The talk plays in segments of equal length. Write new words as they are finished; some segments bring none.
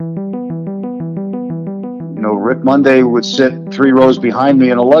Rick Monday would sit 3 rows behind me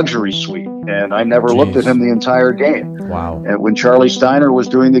in a luxury suite, and I never looked at him the entire game. Wow. And when Charlie Steiner was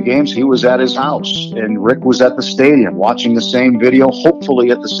doing the games, he was at his house, and Rick was at the stadium watching the same video,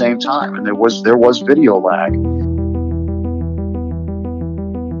 hopefully at the same time. And there was video lag.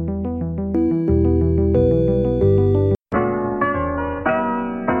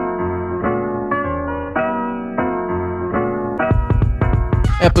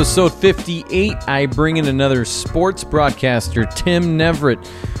 Episode 58, I bring in another sports broadcaster, Tim Neverett,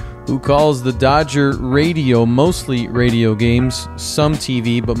 who calls the Dodger radio, mostly radio games, some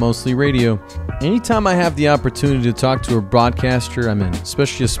TV, but mostly radio. Anytime I have the opportunity to talk to a broadcaster, I'm in,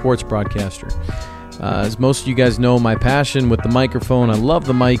 especially a sports broadcaster. As most of you guys know, my passion with the microphone, I love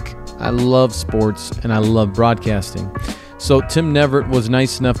the mic, I love sports, and I love broadcasting. So Tim Neverett was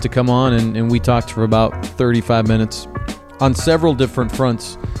nice enough to come on, and we talked for about 35 minutes. On several different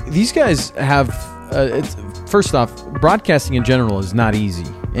fronts. These guys have, first off, broadcasting in general is not easy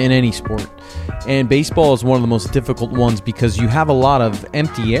in any sport. And baseball is one of the most difficult ones because you have a lot of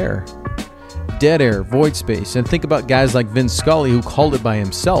empty air, dead air, void space. And think about guys like Vin Scully, who called it by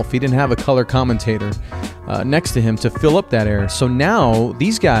himself. He didn't have a color commentator next to him to fill up that air. So now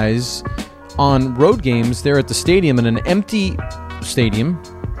these guys on road games, they're at the stadium in an empty stadium,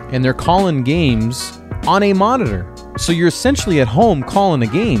 and they're calling games on a monitor. So you're essentially at home calling a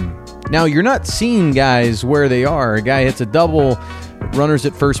game. Now, you're not seeing guys where they are. A guy hits a double, runner's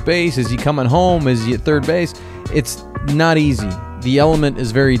at first base. Is he coming home? Is he at third base? It's not easy. The element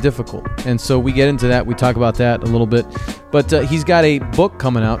is very difficult. And so we get into that. We talk about that a little bit. But he's got a book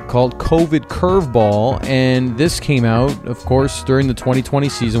coming out called COVID Curveball. And this came out, of course, during the 2020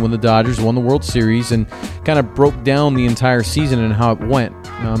 season when the Dodgers won the World Series and kind of broke down the entire season and how it went.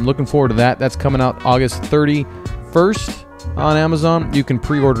 I'm looking forward to that. That's coming out August 31st on Amazon. You can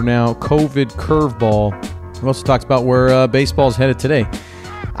pre-order now. COVID Curveball. He also talks about where baseball's headed today.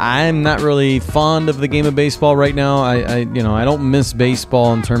 I'm not really fond of the game of baseball right now. I don't miss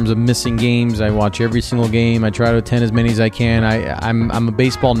baseball in terms of missing games. I watch every single game. I try to attend as many as I can. I'm a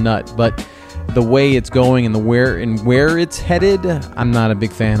baseball nut, but the way it's going and where it's headed, I'm not a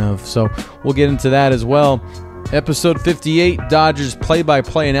big fan of. So we'll get into that as well. Episode 58, Dodgers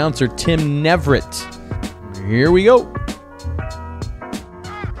play-by-play announcer Tim Neverett. Here we go.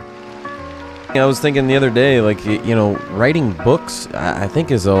 I was thinking the other day, writing books, I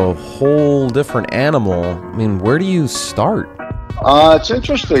think is a whole different animal. I mean, where do you start? It's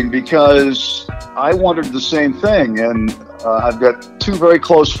interesting because I wondered the same thing, and I've got two very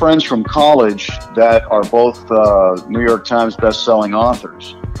close friends from college that are both New York Times best-selling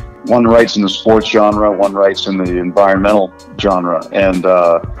authors. One writes in the sports genre, one writes in the environmental genre, and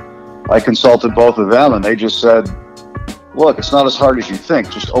I consulted both of them, and they just said, look, it's not as hard as you think.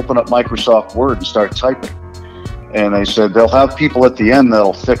 Just open up Microsoft Word and start typing. And they said they'll have people at the end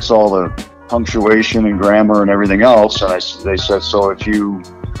that'll fix all the punctuation and grammar and everything else. And they said, so if you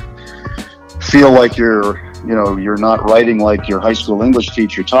feel like you're not writing like your high school English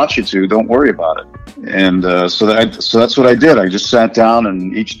teacher taught you to, don't worry about it. And so that's what I did. I just sat down,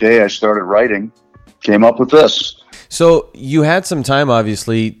 and each day I started writing, came up with this. So you had some time,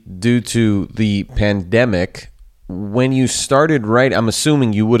 obviously, due to the pandemic. When you started writing, I'm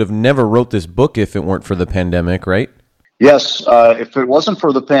assuming you would have never wrote this book if it weren't for the pandemic, right? Yes. If it wasn't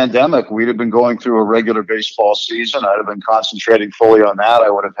for the pandemic, we'd have been going through a regular baseball season. I'd have been concentrating fully on that. I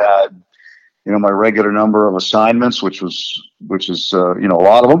would have had, my regular number of assignments, which is a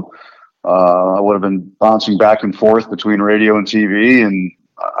lot of them. I would have been bouncing back and forth between radio and TV, and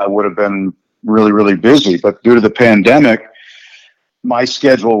I would have been really, really busy. But due to the pandemic, my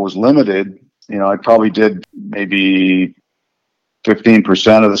schedule was limited. I probably did maybe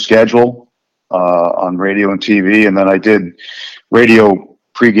 15% of the schedule on radio and TV, and then I did radio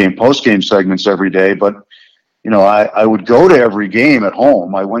pregame, postgame segments every day. But I would go to every game at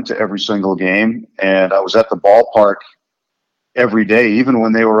home. I went to every single game, and I was at the ballpark every day, even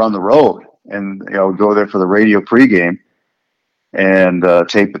when they were on the road. And I would go there for the radio pregame and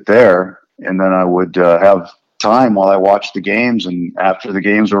tape it there, and then I would have time while I watched the games, and after the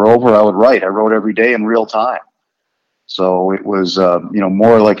games were over, I would write. I wrote every day in real time. So it was,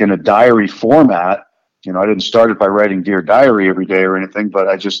 more like in a diary format. I didn't start it by writing Dear Diary every day or anything, but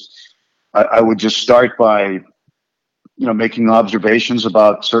I would just start by, making observations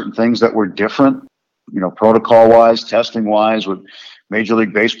about certain things that were different, protocol-wise, testing-wise, what Major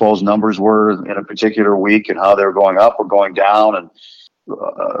League Baseball's numbers were in a particular week and how they were going up or going down, and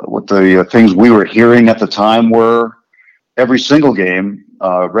what the things we were hearing at the time were. Every single game,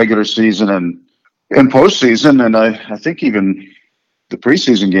 regular season and postseason, and I think even the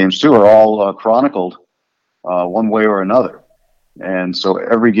preseason games too, are all chronicled one way or another. And so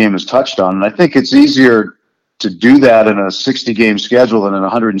every game is touched on. And I think it's easier to do that in a 60-game schedule than in a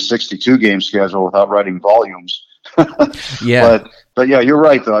 162-game schedule without writing volumes. Yeah. But yeah, you're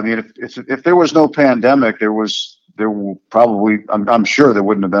right, though. I mean, if there was no pandemic, I'm sure there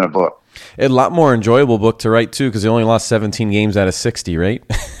wouldn't have been a book. A lot more enjoyable book to write, too, because they only lost 17 games out of 60, right?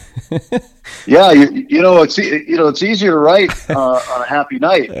 Yeah, it's easier to write on a happy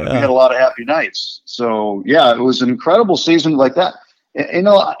night. Yeah. We had a lot of happy nights. So, yeah, it was an incredible season like that.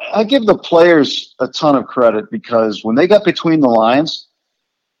 I give the players a ton of credit because when they got between the lines,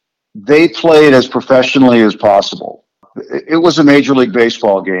 they played as professionally as possible. It was a Major League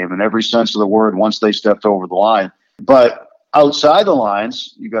Baseball game in every sense of the word once they stepped over the line. But outside the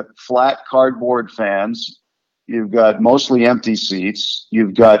lines, you got flat cardboard fans. You've got mostly empty seats.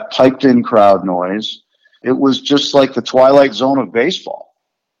 You've got piped-in crowd noise. It was just like the twilight zone of baseball.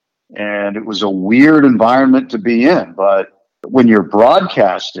 And it was a weird environment to be in. But when you're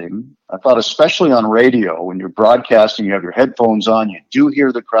broadcasting, I thought especially on radio, when you're broadcasting, you have your headphones on, you do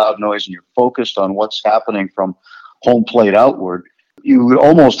hear the crowd noise, and you're focused on what's happening from home plate outward. You would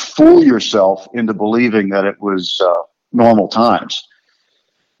almost fool yourself into believing that it was normal times.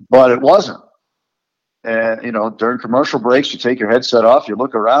 But it wasn't. And, during commercial breaks, you take your headset off, you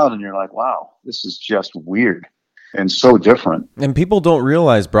look around, and you're like, wow, this is just weird and so different. And people don't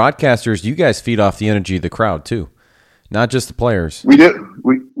realize, broadcasters, you guys feed off the energy of the crowd, too. Not just the players. We do.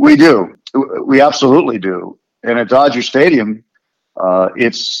 We do. We absolutely do. And at Dodger Stadium,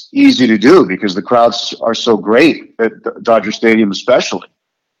 it's easy to do because the crowds are so great at Dodger Stadium especially.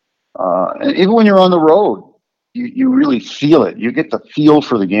 And even when you're on the road, you really feel it. You get the feel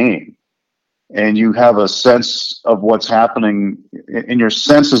for the game. And you have a sense of what's happening, and your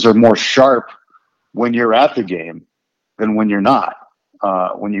senses are more sharp when you're at the game than when you're not.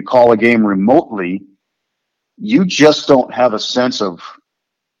 When you call a game remotely, you just don't have a sense of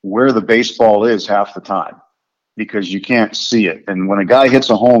where the baseball is half the time because you can't see it. And when a guy hits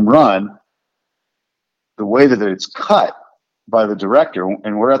a home run, the way that it's cut by the director,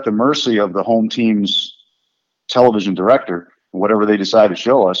 and we're at the mercy of the home team's television director, whatever they decide to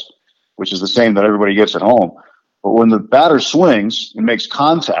show us, which is the same that everybody gets at home. But when the batter swings and makes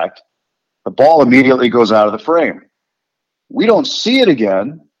contact, the ball immediately goes out of the frame. We don't see it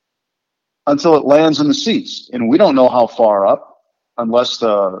again until it lands in the seats. And we don't know how far up unless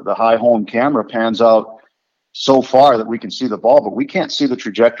the high home camera pans out so far that we can see the ball, but we can't see the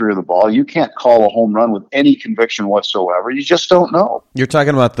trajectory of the ball. You can't call a home run with any conviction whatsoever. You just don't know. You're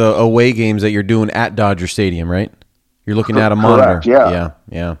talking about the away games that you're doing at Dodger Stadium, right? You're looking at a monitor.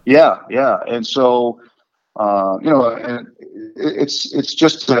 Correct, yeah. And so, it's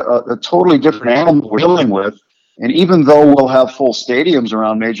just a totally different animal we're dealing with. And even though we'll have full stadiums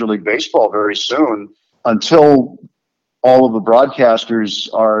around Major League Baseball very soon, until all of the broadcasters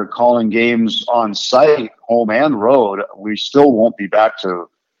are calling games on site, home and road, we still won't be back to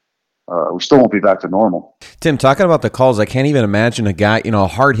normal. Tim, talking about the calls, I can't even imagine a guy, a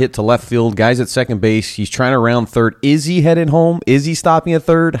hard hit to left field, guy's at second base, he's trying to round third. Is he headed home? Is he stopping at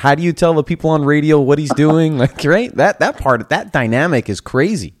third? How do you tell the people on radio what he's doing? Right? That part, that dynamic is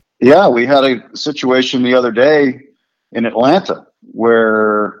crazy. Yeah, we had a situation the other day in Atlanta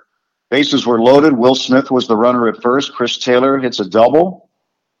where bases were loaded. Will Smith was the runner at first. Chris Taylor hits a double,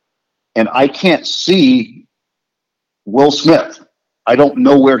 and I can't see Will Smith. I don't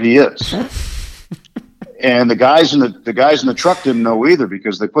know where he is. And the guys in the truck didn't know either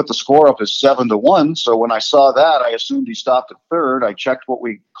because they put the score up as 7-1. So when I saw that, I assumed he stopped at third. I checked what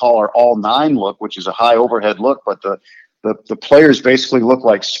we call our all nine look, which is a high overhead look, but the players basically look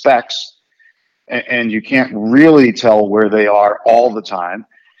like specks, and you can't really tell where they are all the time.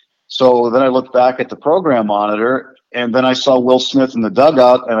 So then I looked back at the program monitor, and then I saw Will Smith in the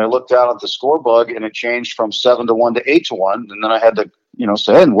dugout, and I looked down at the score bug, and it changed from 7-1 to 8-1. And then I had to,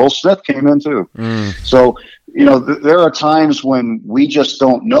 say, and Will Smith came in too. So, there are times when we just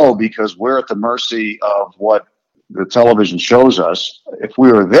don't know because we're at the mercy of what the television shows us. If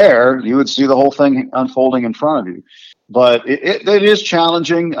we were there, you would see the whole thing unfolding in front of you. But it is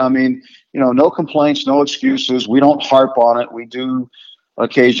challenging. I mean, no complaints, no excuses. We don't harp on it. We do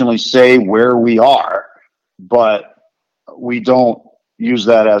occasionally say where we are, but we don't use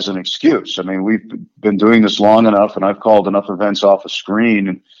that as an excuse. I mean, we've been doing this long enough, and I've called enough events off a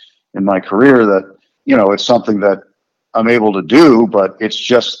screen in my career that, it's something that I'm able to do, but it's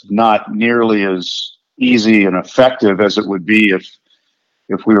just not nearly as easy and effective as it would be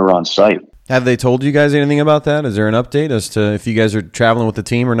if we were on site. Have they told you guys anything about that? Is there an update as to if you guys are traveling with the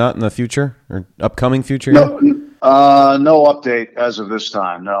team or not in the future or upcoming future? No update as of this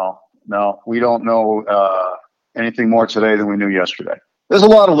time. No. we don't know anything more today than we knew yesterday. There's a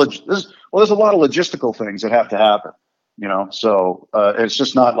lot of logistical things that have to happen, So it's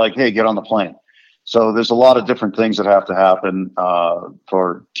just not like, hey, get on the plane. So there's a lot of different things that have to happen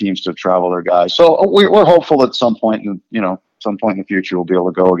for teams to travel their guys. So we're hopeful at some point in the future we'll be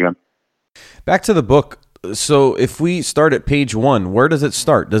able to go again. Back to the book. So if we start at page 1, where does it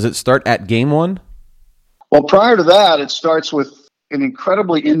start? Does it start at game 1? Well, prior to that, it starts with an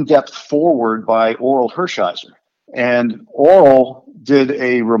incredibly in-depth foreword by Orel Hershiser. And Orel did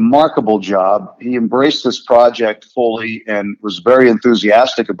a remarkable job. He embraced this project fully and was very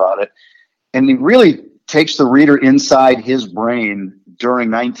enthusiastic about it. And he really takes the reader inside his brain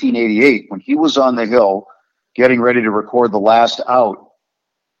during 1988 when he was on the Hill getting ready to record the last out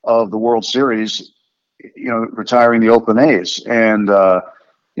of the World Series, retiring the Oakland A's. And,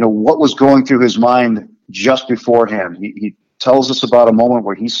 what was going through his mind just beforehand. He tells us about a moment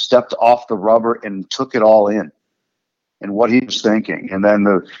where he stepped off the rubber and took it all in and what he was thinking. And then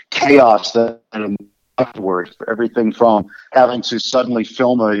the chaos that afterwards, everything from having to suddenly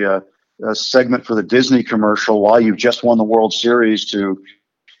film a segment for the Disney commercial while you've just won the World Series to,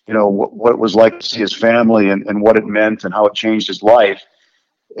 what it was like to see his family and what it meant and how it changed his life.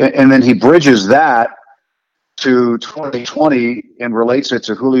 And then he bridges that to 2020 and relates it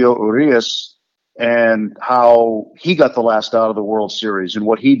to Julio Urias and how he got the last out of the World Series and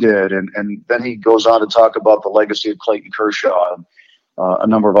what he did. And then he goes on to talk about the legacy of Clayton Kershaw and a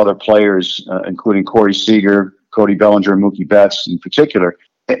number of other players, including Corey Seager, Cody Bellinger, and Mookie Betts in particular.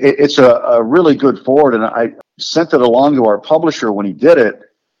 It's a really good forward, and I sent it along to our publisher when he did it.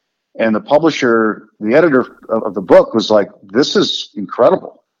 And the publisher, the editor of the book was like, this is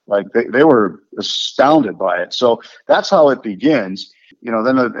incredible. Like they were astounded by it. So that's how it begins.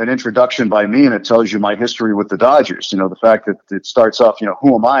 Then an introduction by me, and it tells you my history with the Dodgers. The fact that it starts off,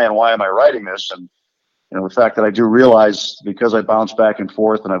 who am I and why am I writing this? And, the fact that I do realize because I bounce back and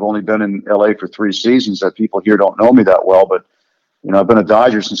forth and I've only been in LA for 3 seasons that people here don't know me that well. But, I've been a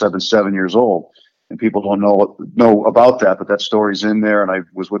Dodger since I've been 7 years old. And people don't know about that, but that story's in there. And I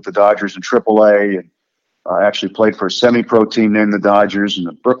was with the Dodgers in AAA, and I actually played for a semi-pro team named the Dodgers, and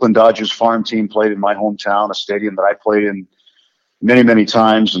the Brooklyn Dodgers farm team played in my hometown, a stadium that I played in many, many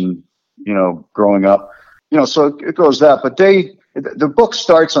times. And, growing up, so it goes that. But the book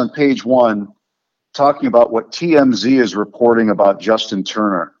starts on page 1 talking about what TMZ is reporting about Justin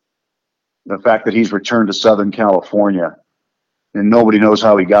Turner, the fact that he's returned to Southern California. And nobody knows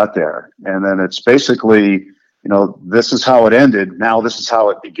how he got there. And then it's basically, this is how it ended. Now this is how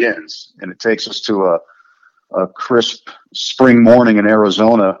it begins. And it takes us to a crisp spring morning in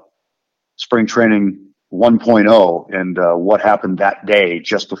Arizona, spring training 1.0, and what happened that day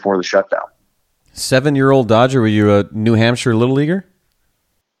just before the shutdown. 7-year-old Dodger, were you a New Hampshire Little Leaguer?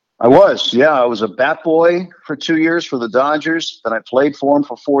 I was, yeah. I was a bat boy for 2 years for the Dodgers. Then I played for them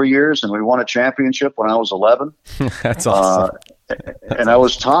for 4 years, and we won a championship when I was 11. That's awesome. And I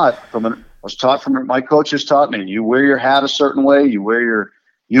was taught from my coaches taught me, you wear your hat a certain way, you wear your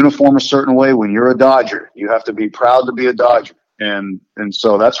uniform a certain way when you're a Dodger. You have to be proud to be a Dodger. And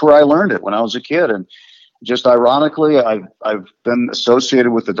so that's where I learned it when I was a kid. And just ironically, I've been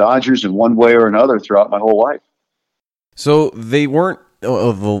associated with the Dodgers in one way or another throughout my whole life. So they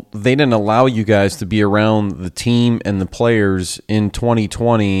didn't allow you guys to be around the team and the players in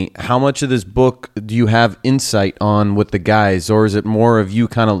 2020. How much of this book do you have insight on with the guys, or is it more of you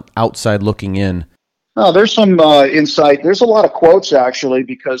kind of outside looking in? No, there's some insight. There's a lot of quotes, actually,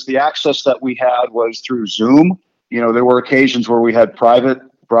 because the access that we had was through Zoom. There were occasions where we had private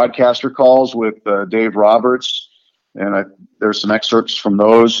broadcaster calls with Dave Roberts, and there's some excerpts from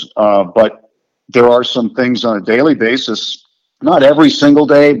those. But there are some things on a daily basis. Not every single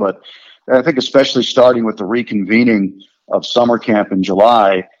day, but I think especially starting with the reconvening of summer camp in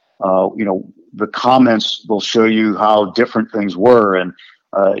July, the comments will show you how different things were. And,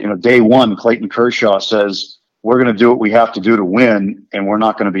 day one, Clayton Kershaw says, we're going to do what we have to do to win, and we're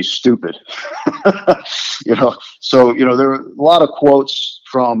not going to be stupid. So, there are a lot of quotes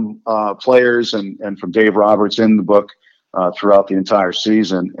from players and from Dave Roberts in the book. Throughout the entire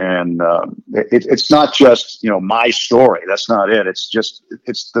season. And it's not just, my story. That's not it.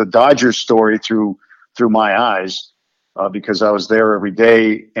 It's the Dodgers story through my eyes, because I was there every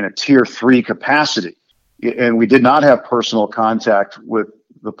day in a tier 3 capacity. And we did not have personal contact with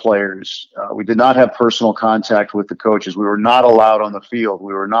the players. We did not have personal contact with the coaches. We were not allowed on the field.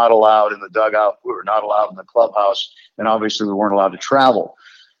 We were not allowed in the dugout. We were not allowed in the clubhouse. And obviously we weren't allowed to travel.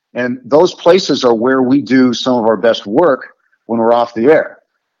 And those places are where we do some of our best work when we're off the air.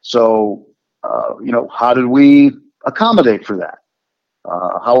 So, how did we accommodate for that?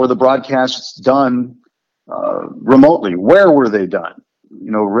 How were the broadcasts done remotely? Where were they done?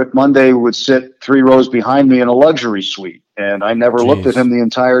 Rick Monday would sit 3 rows behind me in a luxury suite, and I never looked at him the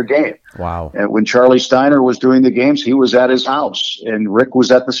entire game. Wow. And when Charlie Steiner was doing the games, he was at his house, and Rick was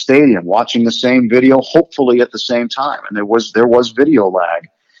at the stadium watching the same video, hopefully at the same time. And there was video lag.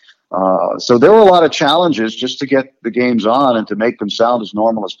 So there were a lot of challenges just to get the games on and to make them sound as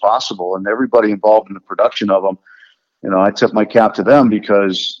normal as possible. And everybody involved in the production of them, I tip my cap to them,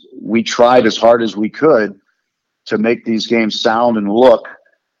 because we tried as hard as we could to make these games sound and look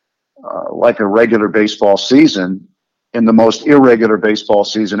like a regular baseball season in the most irregular baseball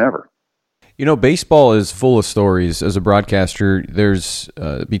season ever. Baseball is full of stories. As a broadcaster, there's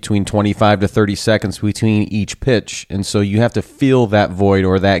between 25 to 30 seconds between each pitch, and so you have to fill that void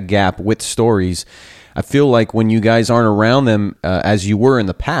or that gap with stories. I feel like when you guys aren't around them, as you were in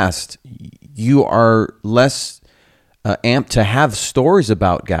the past, you are less amped to have stories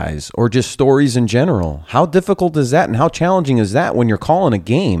about guys or just stories in general. How difficult is that, and how challenging is that when you're calling a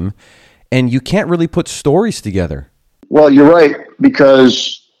game and you can't really put stories together? Well, you're right,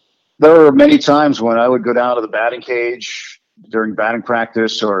 because there were many times when I would go down to the batting cage during batting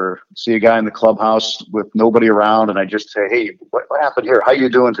practice or see a guy in the clubhouse with nobody around, and I just say, "Hey, what happened here? How you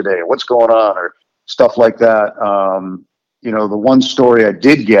doing today? What's going on?" or stuff like that. The one story I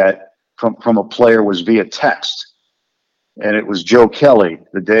did get from a player was via text. And it was Joe Kelly,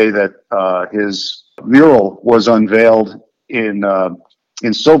 the day that his mural was unveiled in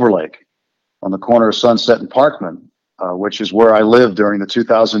Silver Lake on the corner of Sunset and Parkman, which is where I lived during the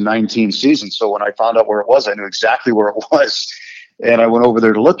 2019 season. So when I found out where it was, I knew exactly where it was. And I went over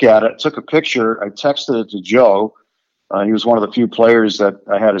there to look at it, took a picture. I texted it to Joe. He was one of the few players that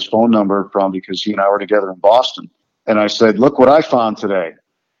I had his phone number from, because he and I were together in Boston. And I said, "Look what I found today."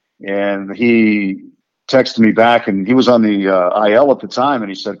 And he texted me back, and he was on the IL at the time, and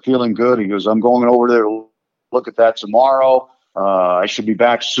he said, "Feeling good." He goes, "I'm going over there to look at that tomorrow. I should be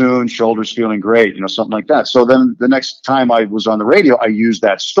back soon. Shoulder's feeling great," something like that. So then the next time I was on the radio, I used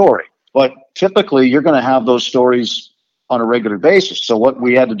that story. But typically you're going to have those stories on a regular basis. So what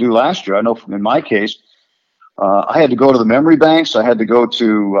we had to do last year, I know in my case, I had to go to the memory banks. I had to go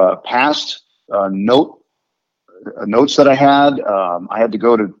to past notes that I had. I had to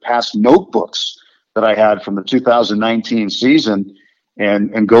go to past notebooks that I had from the 2019 season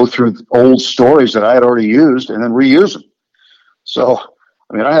and go through old stories that I had already used and then reuse them. So,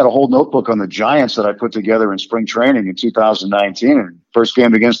 I had a whole notebook on the Giants that I put together in spring training in 2019. And first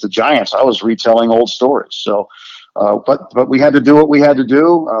game against the Giants, I was retelling old stories. So, but we had to do what we had to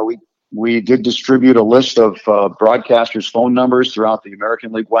do. We did distribute a list of broadcasters' phone numbers throughout the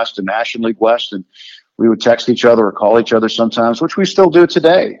American League West and National League West, and we would text each other or call each other sometimes, which we still do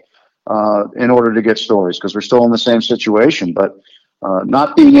today. In order to get stories, because we're still in the same situation. But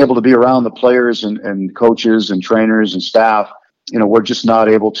not being able to be around the players and coaches and trainers and staff, we're just not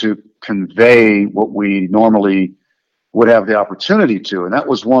able to convey what we normally would have the opportunity to. And that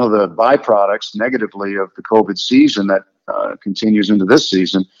was one of the byproducts negatively of the COVID season that continues into this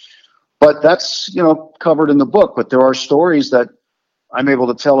season. But that's, covered in the book. But there are stories that I'm able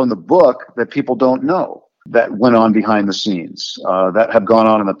to tell in the book that people don't know, that went on behind the scenes, that have gone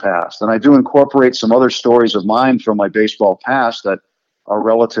on in the past. And I do incorporate some other stories of mine from my baseball past that are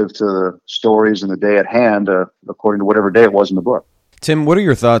relative to the stories in the day at hand, according to whatever day it was in the book. Tim, what are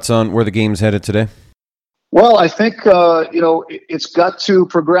your thoughts on where the game's headed today? Well, I think, it's got to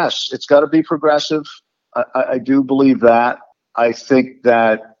progress. It's got to be progressive. I do believe that. I think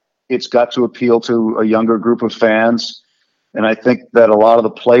that it's got to appeal to a younger group of fans. And I think that a lot of the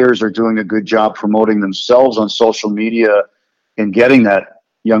players are doing a good job promoting themselves on social media and getting that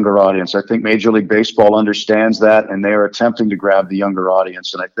younger audience. I think Major League Baseball understands that, and they are attempting to grab the younger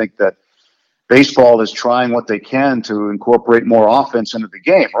audience. And I think that baseball is trying what they can to incorporate more offense into the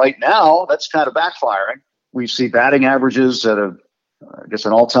game. Right now, that's kind of backfiring. We see batting averages at an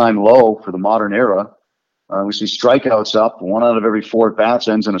all-time low for the modern era. We see strikeouts up. 1 out of every 4 bats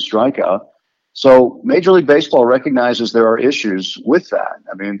ends in a strikeout. So Major League Baseball recognizes there are issues with that.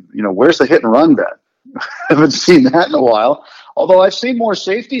 Where's the hit and run bet? I haven't seen that in a while. Although I've seen more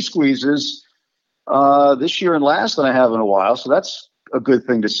safety squeezes this year and last than I have in a while. So that's a good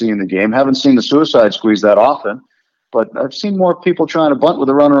thing to see in the game. Haven't seen the suicide squeeze that often, but I've seen more people trying to bunt with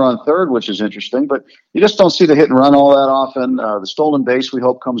a runner on third, which is interesting. But you just don't see the hit and run all that often. The stolen base, we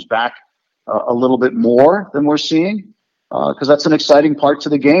hope, comes back a little bit more than we're seeing. Because that's an exciting part to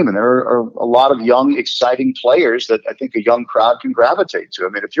the game. And there are a lot of young, exciting players that I think a young crowd can gravitate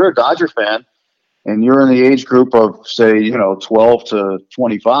to. If you're a Dodger fan and you're in the age group of, say, 12 to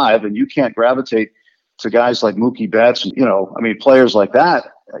 25, and you can't gravitate to guys like Mookie Betts, players like that,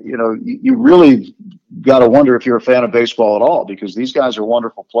 you really got to wonder if you're a fan of baseball at all, because these guys are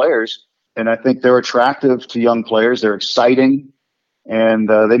wonderful players. And I think they're attractive to young players. They're exciting, and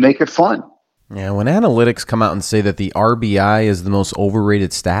they make it fun. Yeah, when analytics come out and say that the RBI is the most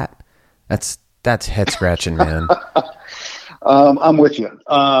overrated stat, that's head scratching, man. I'm with you.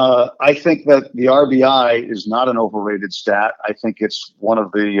 I think that the RBI is not an overrated stat. I think it's one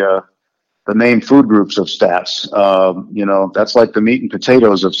of the main food groups of stats. That's like the meat and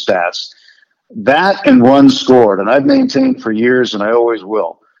potatoes of stats. That and runs scored, and I've maintained for years, and I always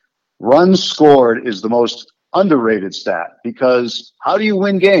will. Runs scored is the most underrated stat, because how do you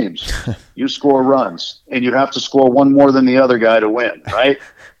win games? You score runs, and you have to score one more than the other guy to win, right?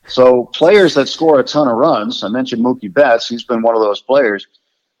 So players that score a ton of runs, I mentioned Mookie Betts, he's been one of those players.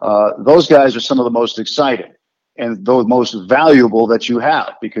 Those guys are some of the most exciting and the most valuable that you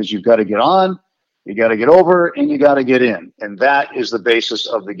have, because you've got to get on, you got to get over, and you got to get in. And that is the basis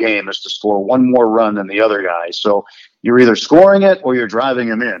of the game, is to score one more run than the other guy. So you're either scoring it or you're driving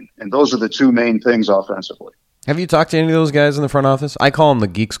them in. And those are the two main things offensively. Have you talked to any of those guys in the front office? I call them the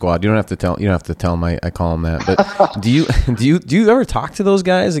Geek Squad. You don't have to tell them I call them that. But do you ever talk to those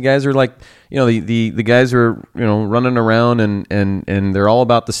guys? The guys are like, the guys are, running around and they're all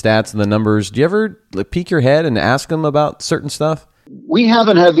about the stats and the numbers. Do you ever peek your head and ask them about certain stuff? We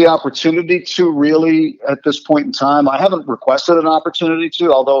haven't had the opportunity to really at this point in time. I haven't requested an opportunity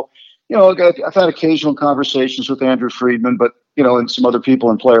to, although, I've had occasional conversations with Andrew Friedman, but, and some other people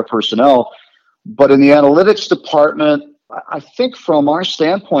in player personnel. But in the analytics department, I think from our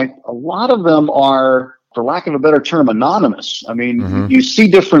standpoint, a lot of them are, for lack of a better term, anonymous. I mean, you see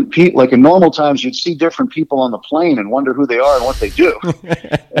different people, like in normal times, you'd see different people on the plane and wonder who they are and what they do.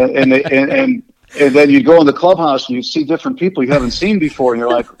 and then you'd go in the clubhouse and you'd see different people you haven't seen before, and you're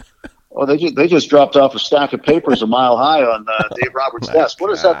like, oh, they just dropped off a stack of papers a mile high on Dave Roberts' desk. What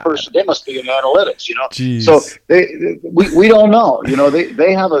is that person? They must be in analytics, Jeez. So we don't know.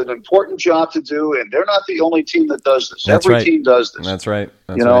 They have an important job to do, and they're not the only team that does this. That's Every right. team does this. That's right.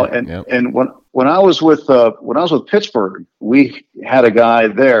 And when I was with Pittsburgh, we had a guy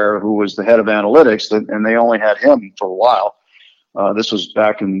there who was the head of analytics, and they only had him for a while. This was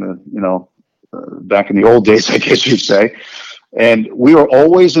back in the old days, I guess you'd say. And we were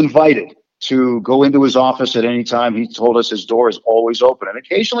always invited to go into his office at any time. He told us his door is always open. And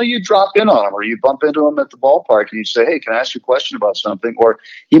occasionally you drop in on him, or you bump into him at the ballpark and you say, hey, can I ask you a question about something? Or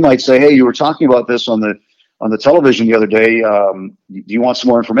he might say, hey, you were talking about this on the television the other day. Do you want some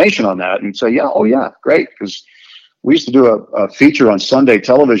more information on that? And you'd say, yeah, oh yeah, great. Because we used to do a feature on Sunday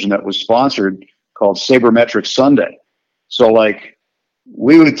television that was sponsored called Sabermetrics Sunday. So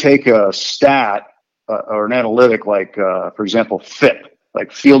we would take a stat, or an analytic like, for example, FIP,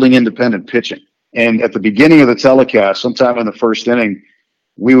 like fielding independent pitching. And at the beginning of the telecast, sometime in the first inning,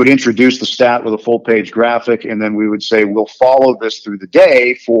 we would introduce the stat with a full-page graphic, and then we would say, we'll follow this through the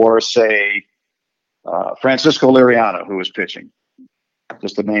day for, say, Francisco Liriano, who was pitching.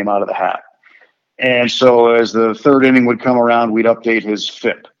 Just a name out of the hat. And so as the third inning would come around, we'd update his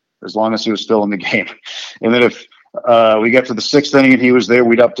FIP, as long as he was still in the game. And then if we get to the sixth inning and he was there,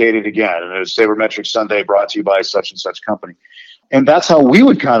 we'd update it again. And it was Sabermetrics Sunday, brought to you by such and such company. And that's how we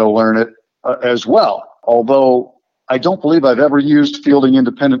would kind of learn it as well. Although I don't believe I've ever used fielding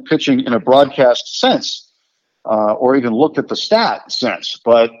independent pitching in a broadcast sense, or even looked at the stat sense.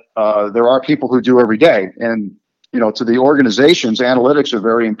 But there are people who do every day. And, to the organizations, analytics are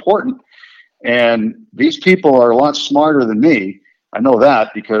very important. And these people are a lot smarter than me. I know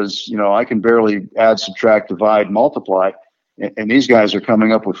that because, I can barely add, subtract, divide, multiply. And these guys are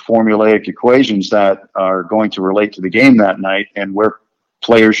coming up with formulaic equations that are going to relate to the game that night and where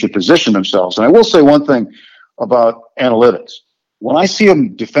players should position themselves. And I will say one thing about analytics. When I see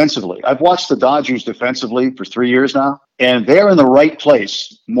them defensively, I've watched the Dodgers defensively for 3 years now, and they're in the right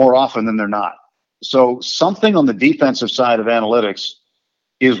place more often than they're not. So something on the defensive side of analytics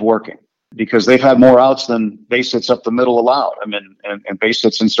is working, because they've had more outs than base hits up the middle allowed. I mean, and base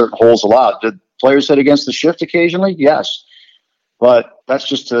hits in certain holes allowed. Did players hit against the shift occasionally? Yes. But that's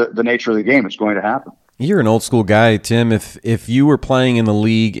just the nature of the game. It's going to happen. You're an old school guy, Tim. If you were playing in the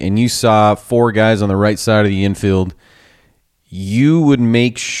league and you saw four guys on the right side of the infield, you would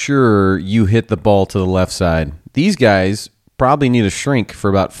make sure you hit the ball to the left side. These guys probably need a shrink for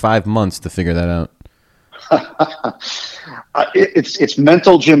about 5 months to figure that out. It's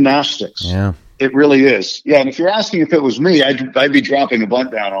mental gymnastics. Yeah, it really is. Yeah, and if you're asking if it was me, I'd be dropping a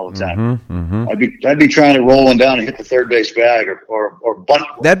bunt down all the time. I'd be trying to roll one down and hit the third base bag or bunt.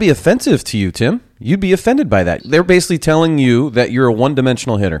 That'd be offensive to you, Tim. You'd be offended by that. They're basically telling you that you're a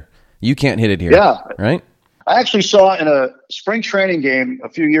one-dimensional hitter. You can't hit it here. Yeah. Right? I actually saw in a spring training game a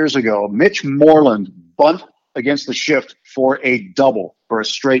few years ago, Mitch Moreland bunt against the shift for a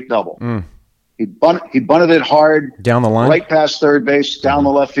straight double. He bunted it hard down the line, right past third base, down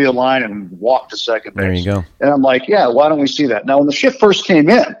the left field line, and walked to second base. There you go. And I'm like, yeah, why don't we see that? Now, when the shift first came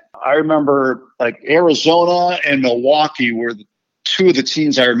in, I remember like Arizona and Milwaukee were two of the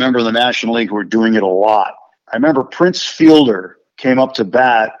teams I remember in the National League who were doing it a lot. I remember Prince Fielder came up to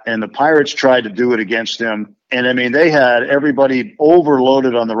bat, and the Pirates tried to do it against him. And, I mean, they had everybody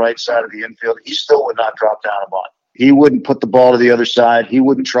overloaded on the right side of the infield. He still would not drop down a bunt. He wouldn't put the ball to the other side. He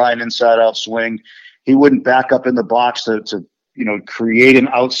wouldn't try an inside-out swing. He wouldn't back up in the box to create an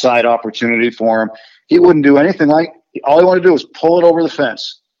outside opportunity for him. He wouldn't do anything all he wanted to do was pull it over the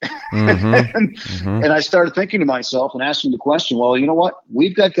fence. And I started thinking to myself and asking the question, well, you know what?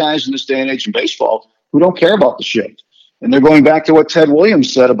 We've got guys in this day and age in baseball who don't care about the shift. And they're going back to what Ted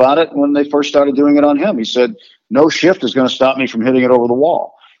Williams said about it when they first started doing it on him. He said, no shift is going to stop me from hitting it over the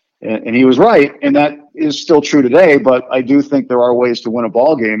wall. And he was right, and that is still true today, but I do think there are ways to win a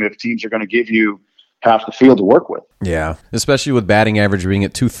ball game if teams are going to give you half the field to work with. Yeah. Especially with batting average being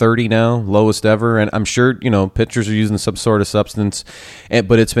at 230 now, lowest ever. And I'm sure, pitchers are using some sort of substance,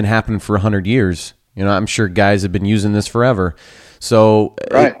 but it's been happening for 100 years. I'm sure guys have been using this forever. So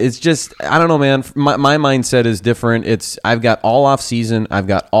right. It's just, I don't know, man. My mindset is different. I've got all off season. I've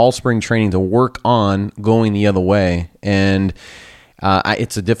got all spring training to work on going the other way. And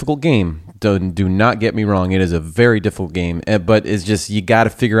it's a difficult game. Do not get me wrong. It is a very difficult game, but it's just you got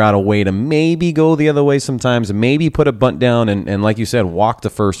to figure out a way to maybe go the other way sometimes, and maybe put a bunt down and like you said, walk to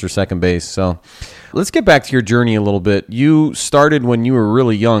first or second base. So let's get back to your journey a little bit. You started when you were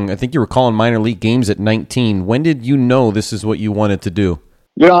really young. I think you were calling minor league games at 19. When did you know this is what you wanted to do?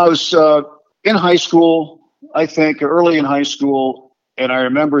 I was in high school, I think, early in high school, and I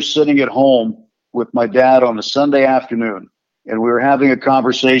remember sitting at home with my dad on a Sunday afternoon, and we were having a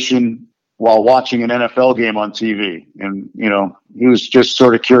conversation while watching an NFL game on TV. And, he was just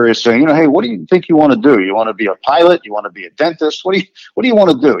sort of curious saying, hey, what do you think you want to do? You want to be a pilot? You want to be a dentist? What do you want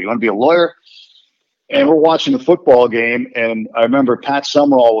to do? You want to be a lawyer? And we're watching a football game. And I remember Pat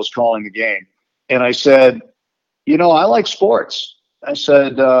Summerall was calling the game. And I said, I like sports. I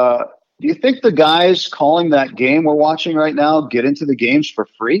said, do you think the guys calling that game we're watching right now get into the games for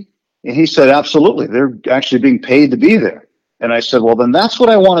free? And he said, absolutely. They're actually being paid to be there. And I said, well, then that's what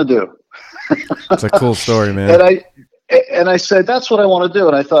I want to do. That's a cool story, man. And I said, that's what I want to do.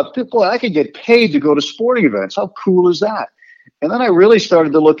 And I thought, boy, I could get paid to go to sporting events. How cool is that? And then I really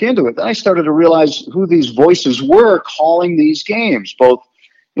started to look into it. Then I started to realize who these voices were calling these games, both,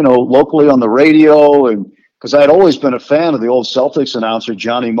 locally on the radio. And because I had always been a fan of the old Celtics announcer,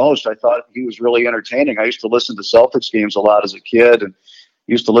 Johnny Most. I thought he was really entertaining. I used to listen to Celtics games a lot as a kid, and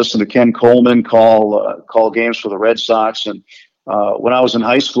used to listen to Ken Coleman call games for the Red Sox. And when I was in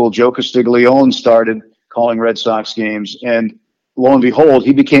high school, Joe Castiglione started calling Red Sox games, and lo and behold,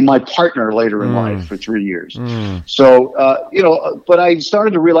 he became my partner later in life for 3 years. So, but I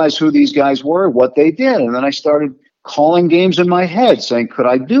started to realize who these guys were, what they did, and then I started calling games in my head, saying, could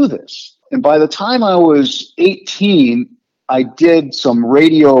I do this? And by the time I was 18, I did some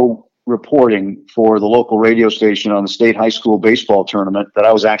radio reporting for the local radio station on the state high school baseball tournament that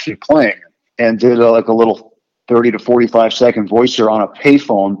I was actually playing, and did a little 30 to 45 second voicer on a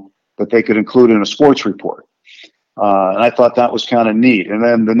payphone that they could include in a sports report. And I thought that was kind of neat. And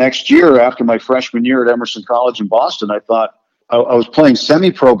then the next year, after my freshman year at Emerson College in Boston, I thought I was playing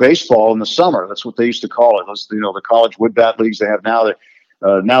semi-pro baseball in the summer. That's what they used to call it. Those, the college wood bat leagues they have now.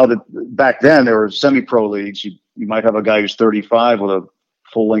 Now that back then there were semi-pro leagues. You might have a guy who's 35 with a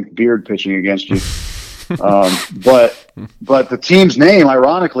full-length beard pitching against you. But the team's name,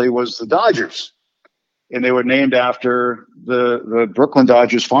 ironically, was the Dodgers. And they were named after the Brooklyn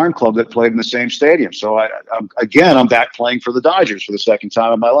Dodgers farm club that played in the same stadium. So I'm back playing for the Dodgers for the second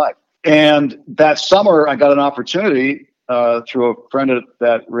time in my life. And that summer, I got an opportunity through a friend at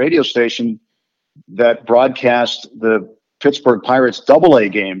that radio station that broadcast the Pittsburgh Pirates AA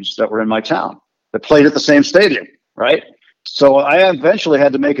games that were in my town that played at the same stadium, right? So I eventually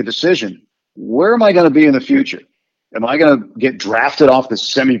had to make a decision. Where am I going to be in the future? Am I going to get drafted off the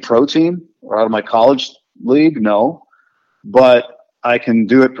semi-pro team or out of my college league? No, but I can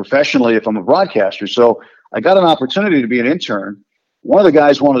do it professionally if I'm a broadcaster. So I got an opportunity to be an intern. One of the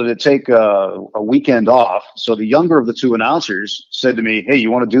guys wanted to take a weekend off. So the younger of the two announcers said to me, hey,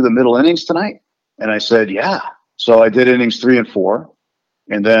 you want to do the middle innings tonight? And I said, yeah. So I did innings 3 and 4.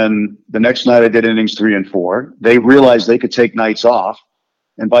 And then the next night I did innings 3 and 4. They realized they could take nights off.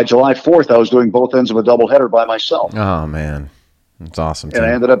 And by July 4th, I was doing both ends of a doubleheader by myself. Oh, man. That's awesome. And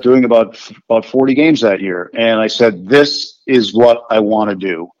I ended up doing about 40 games that year. And I said, this is what I want to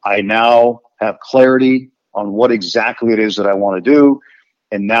do. I now have clarity on what exactly it is that I want to do.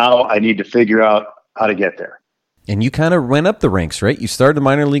 And now I need to figure out how to get there. And you kind of went up the ranks, right? You started the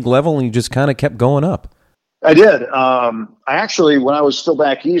minor league level and you just kind of kept going up. I did. I actually, when I was still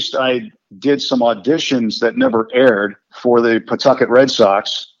back east, I did some auditions that never aired for the Pawtucket Red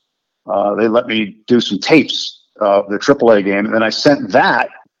Sox. They let me do some tapes of the AAA game. And then I sent that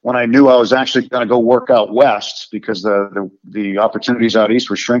when I knew I was actually going to go work out west, because the opportunities out east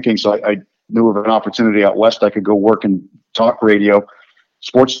were shrinking. So I knew of an opportunity out west. I could go work in talk radio,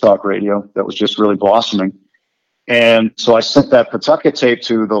 sports talk radio, that was just really blossoming. And so I sent that Pawtucket tape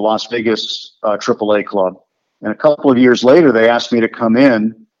to the Las Vegas AAA club. And a couple of years later, they asked me to come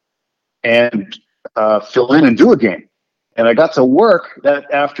in and fill in and do a game. And I got to work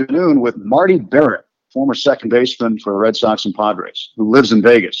that afternoon with Marty Barrett, former second baseman for the Red Sox and Padres, who lives in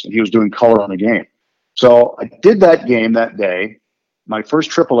Vegas, and he was doing color on the game. So I did that game that day, my first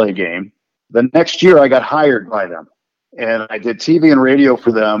AAA game. The next year, I got hired by them, and I did TV and radio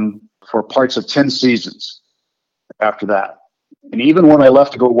for them for parts of 10 seasons after that. And even when I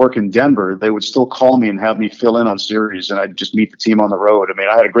left to go work in Denver, they would still call me and have me fill in on series, and I'd just meet the team on the road. I mean,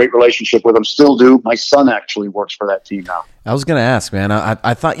 I had a great relationship with them, still do. My son actually works for that team now. I was going to ask, man,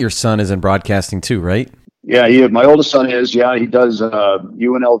 I thought your son is in broadcasting too, right? Yeah, my oldest son is. Yeah, he does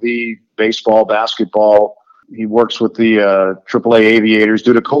UNLV, baseball, basketball. He works with the AAA Aviators.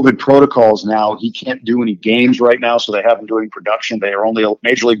 Due to COVID protocols now, he can't do any games right now, so they have him doing production.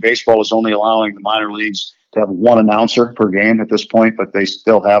 Major League Baseball is only allowing the minor leagues to have one announcer per game at this point, but they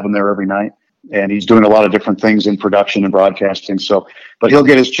still have him there every night. And he's doing a lot of different things in production and broadcasting. So, but he'll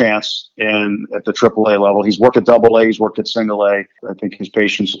get his chance at the AAA level. He's worked at AA. He's worked at single A. I think his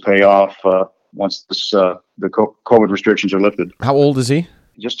patience will pay off once the COVID restrictions are lifted. How old is he?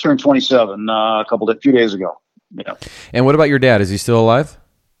 He just turned 27 a few days ago. Yeah. And what about your dad? Is he still alive?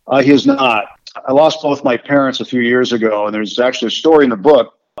 He is not. I lost both my parents a few years ago, and there's actually a story in the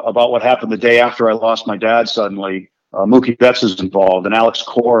book about what happened the day after I lost my dad suddenly. Mookie Betts is involved, and Alex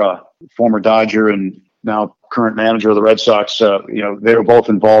Cora, former Dodger and now current manager of the Red Sox. They were both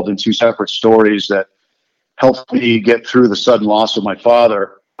involved in two separate stories that helped me get through the sudden loss of my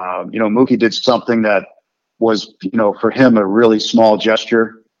father. Mookie did something that was, for him, a really small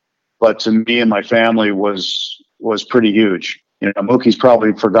gesture, but to me and my family was pretty huge. Mookie's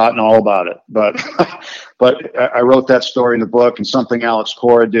probably forgotten all about it, but I wrote that story in the book, and something Alex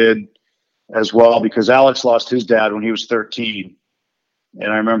Cora did as well, because Alex lost his dad when he was 13.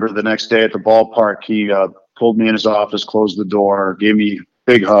 And I remember the next day at the ballpark, he pulled me in his office, closed the door, gave me a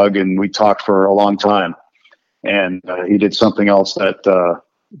big hug, and we talked for a long time. And he did something else that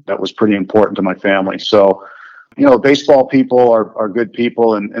was pretty important to my family. So, baseball people are good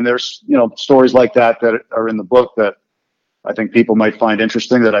people, and there's, stories like that are in the book that I think people might find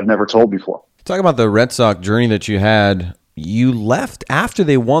interesting that I've never told before. Talk about the Red Sox journey that you had. You left after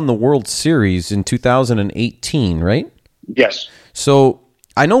they won the World Series in 2018, right? Yes. So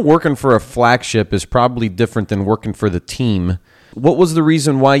I know working for a flagship is probably different than working for the team. What was the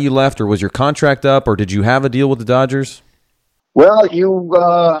reason why you left, or was your contract up, or did you have a deal with the Dodgers? Well,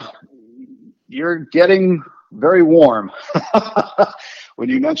 you're getting very warm when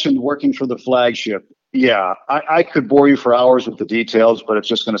you mentioned working for the flagship. Yeah, I could bore you for hours with the details, but it's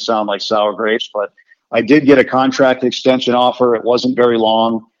just going to sound like sour grapes. But I did get a contract extension offer. It wasn't very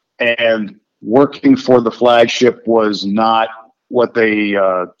long, and working for the flagship was not what they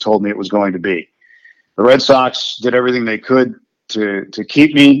told me it was going to be. The Red Sox did everything they could to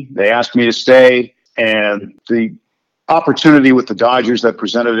keep me. They asked me to stay, and the opportunity with the Dodgers that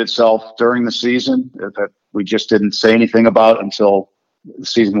presented itself during the season that we just didn't say anything about until the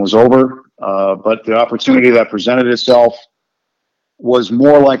season was over. But the opportunity that presented itself was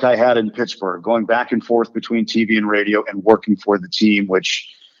more like I had in Pittsburgh, going back and forth between TV and radio and working for the team, which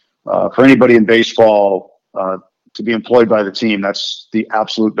for anybody in baseball, to be employed by the team, that's the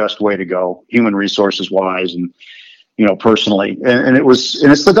absolute best way to go, human resources wise and, personally. And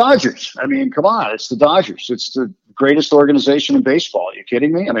it's the Dodgers. I mean, come on, it's the Dodgers. It's the greatest organization in baseball. Are you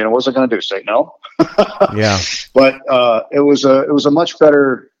kidding me? I mean, what was I going to do? Say no? Yeah. But it was a much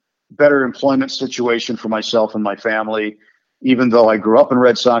better employment situation for myself and my family, even though I grew up in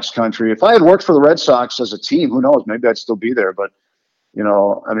Red Sox country. If I had worked for the Red Sox as a team, who knows? Maybe I'd still be there. But,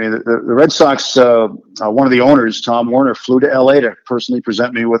 the Red Sox, one of the owners, Tom Werner, flew to L.A. to personally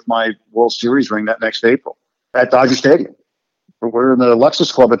present me with my World Series ring that next April at Dodger Stadium. We're in the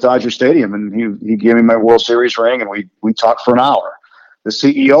Lexus Club at Dodger Stadium, and he gave me my World Series ring, and we talked for an hour. The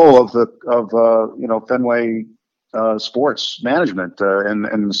CEO of Fenway sports management and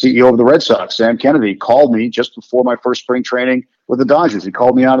the CEO of the Red Sox, Sam Kennedy, called me just before my first spring training with the Dodgers. He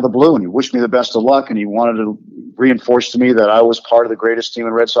called me out of the blue and he wished me the best of luck, and he wanted to reinforce to me that I was part of the greatest team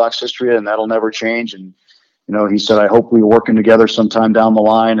in Red Sox history and that'll never change. And, he said, I hope we were working together sometime down the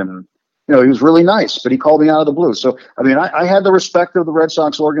line. And, he was really nice, but he called me out of the blue. So, I had the respect of the Red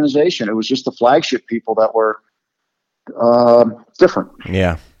Sox organization. It was just the flagship people that were different.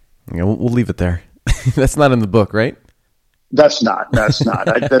 Yeah. We'll leave it there. That's not in the book, right? That's not.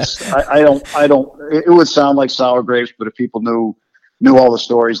 I don't. It would sound like sour grapes, but if people knew all the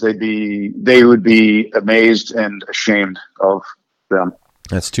stories, they would be amazed and ashamed of them.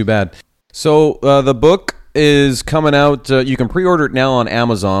 That's too bad. So the book is coming out. You can pre-order it now on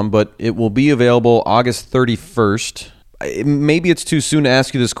Amazon, but it will be available August 31st. Maybe it's too soon to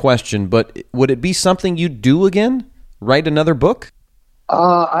ask you this question, but would it be something you'd do again? Write another book?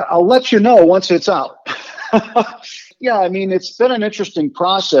 I'll let you know once it's out. Yeah, it's been an interesting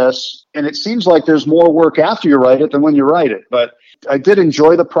process, and it seems like there's more work after you write it than when you write it. But I did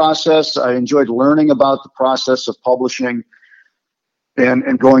enjoy the process. I enjoyed learning about the process of publishing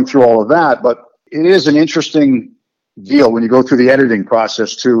and going through all of that. But it is an interesting deal when you go through the editing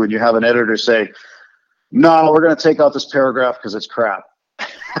process, too, and you have an editor say, no, we're going to take out this paragraph because it's crap.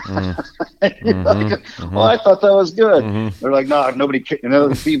 Well, I thought that was good. They're like, no, nobody.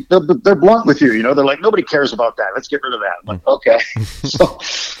 They're blunt with you. They're like, nobody cares about that. Let's get rid of that. I'm like, okay. So,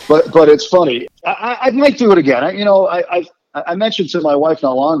 but it's funny. I might do it again. I mentioned to my wife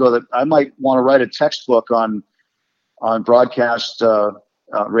not long ago that I might want to write a textbook on broadcast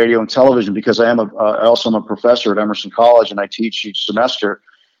radio and television, because I also am a professor at Emerson College and I teach each semester.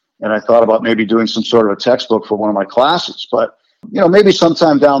 And I thought about maybe doing some sort of a textbook for one of my classes, but maybe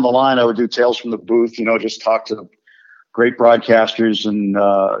sometime down the line, I would do Tales from the Booth, just talk to great broadcasters and,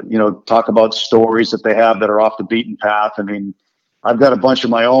 talk about stories that they have that are off the beaten path. I've got a bunch of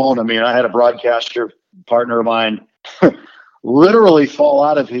my own. I had a broadcaster partner of mine literally fall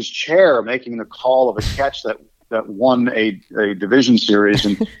out of his chair making the call of a catch that won a division series.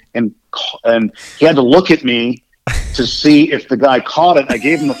 And he had to look at me to see if the guy caught it. I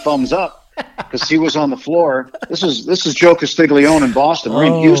gave him a thumbs up, because he was on the floor. This is Joe Castiglione in Boston. We're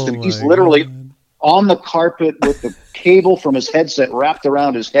in Houston. He's literally on the carpet with the cable from his headset wrapped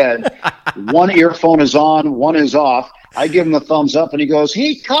around his head. One earphone is on, one is off. I give him a thumbs up, and he goes,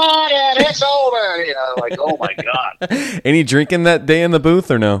 he caught it. It's over. Like, oh, my God. Any drinking that day in the booth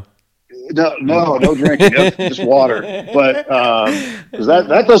or no? No drinking, just water. But because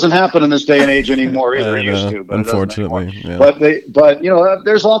that doesn't happen in this day and age anymore either. It used to, but unfortunately. Yeah. But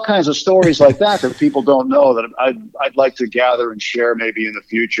there's all kinds of stories like that people don't know that I'd like to gather and share maybe in the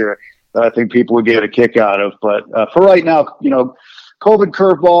future that I think people would get a kick out of. But for right now, COVID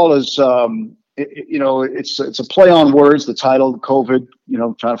Curveball is it's a play on words. The title, COVID,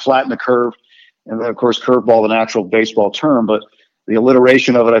 trying to flatten the curve, and then of course Curveball, the natural baseball term, but the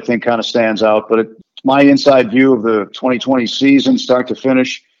alliteration of it, I think, kind of stands out. But it's my inside view of the 2020 season, start to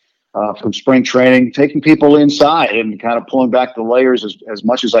finish, from spring training, taking people inside and kind of pulling back the layers as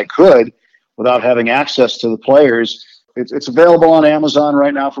much as I could without having access to the players. It's available on Amazon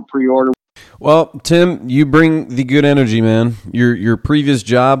right now for pre-order. Well, Tim, you bring the good energy, man. Your previous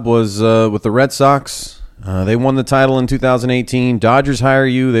job was with the Red Sox. They won the title in 2018. Dodgers hire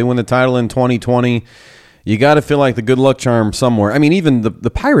you. They win the title in 2020. You got to feel like the good luck charm somewhere. Even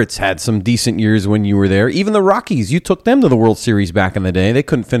the Pirates had some decent years when you were there. Even the Rockies, you took them to the World Series back in the day. They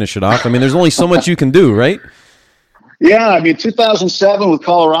couldn't finish it off. There's only so much you can do, right? Yeah, 2007 with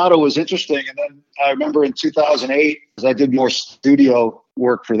Colorado was interesting. And then I remember in 2008, as I did more studio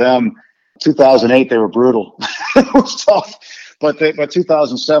work for them, 2008, they were brutal. It was tough. But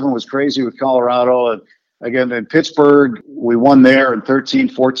 2007 was crazy with Colorado. And again, in Pittsburgh, we won there in 13,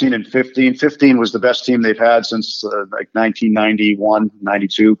 14, and 15. 15 was the best team they've had since 1991,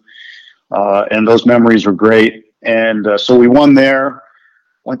 92. And those memories were great. And so we won there,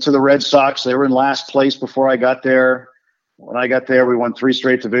 went to the Red Sox. They were in last place before I got there. When I got there, we won 3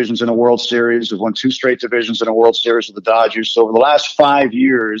 straight divisions in a World Series. We won 2 straight divisions in a World Series with the Dodgers. So over the last 5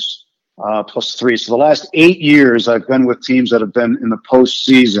 years, plus 3. So the last 8 years, I've been with teams that have been in the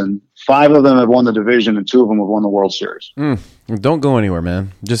postseason. 5 of them have won the division, and 2 of them have won the World Series. Don't go anywhere,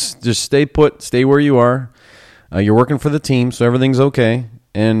 man. Just stay put. Stay where you are. You're working for the team, so everything's okay.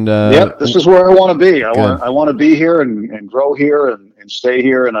 And this is where I want to be. I want to be here and grow here and stay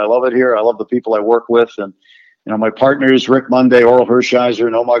here, and I love it here. I love the people I work with, and my partners, Rick Monday, Oral Hershiser,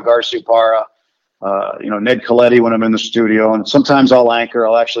 and Omar Garciaparra, Ned Coletti when I'm in the studio, and sometimes I'll anchor.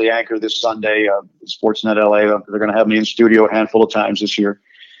 I'll actually anchor this Sunday, Sportsnet LA. They're going to have me in studio a handful of times this year.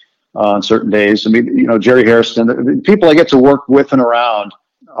 on certain days. I mean, Jerry Hairston, the people I get to work with and around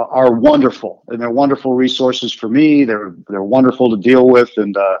are wonderful, and they're wonderful resources for me. They're wonderful to deal with,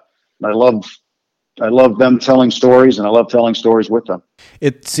 and I love them telling stories, and I love telling stories with them.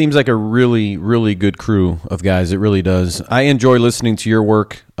 It seems like a really, really good crew of guys. It really does. I enjoy listening to your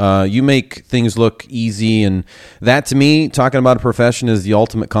work. You make things look easy, and that, to me, talking about a profession is the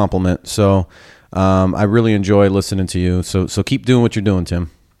ultimate compliment. So I really enjoy listening to you. So keep doing what you're doing,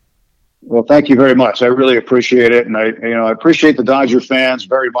 Tim. Well, thank you very much. I really appreciate it, and I appreciate the Dodger fans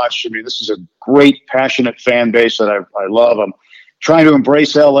very much. I mean, this is a great, passionate fan base that I love. I'm trying to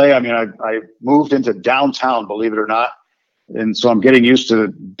embrace LA. I mean, I moved into downtown, believe it or not, and so I'm getting used to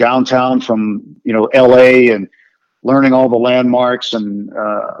downtown from LA and learning all the landmarks. And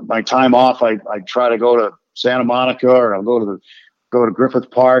my time off, I try to go to Santa Monica, or I'll go to Griffith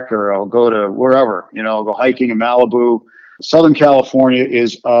Park, or I'll go to wherever. I'll go hiking in Malibu. Southern California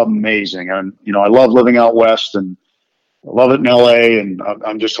is amazing, and I love living out west, and I love it in LA. And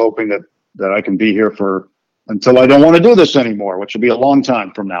I'm just hoping that I can be here until I don't want to do this anymore, which will be a long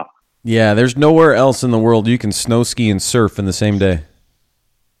time from now. Yeah, there's nowhere else in the world you can snow ski and surf in the same day.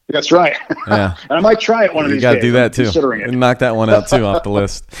 That's right. Yeah, and I might try it one of these days. You got to do that too. Considering it. Knock that one out too off the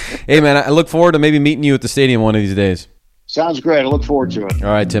list. Hey, man, I look forward to maybe meeting you at the stadium one of these days. Sounds great. I look forward to it.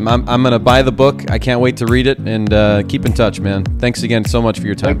 All right, Tim. I'm going to buy the book. I can't wait to read it, and keep in touch, man. Thanks again so much for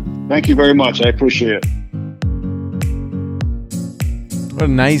your time. Thank you very much. I appreciate it. What a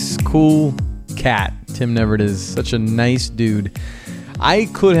nice, cool cat Tim Neverett is. Such a nice dude. We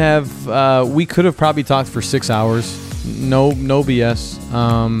could have probably talked for 6 hours. No BS.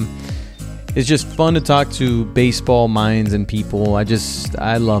 It's just fun to talk to baseball minds and people. I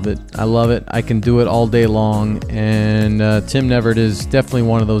love it. I can do it all day long. And Tim Neverett is definitely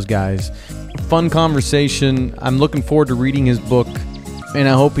one of those guys. Fun conversation. I'm looking forward to reading his book, and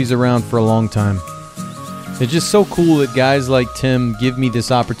I hope he's around for a long time. It's just so cool that guys like Tim give me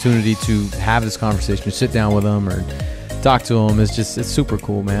this opportunity to have this conversation, to sit down with him or talk to him. It's super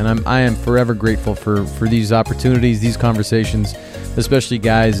cool, man. I am forever grateful for these opportunities, these conversations, especially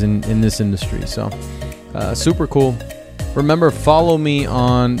guys in this industry. So super cool. Remember, follow me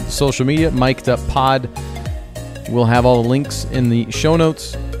on social media, Mic'd Up Pod. We'll have all the links in the show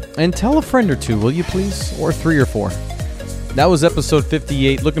notes. And tell a friend or two, will you please? Or 3 or 4. That was episode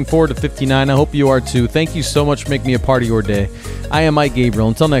 58. Looking forward to 59. I hope you are too. Thank you so much for making me a part of your day. I am Mike Gabriel.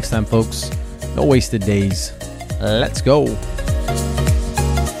 Until next time, folks, no wasted days. Let's go.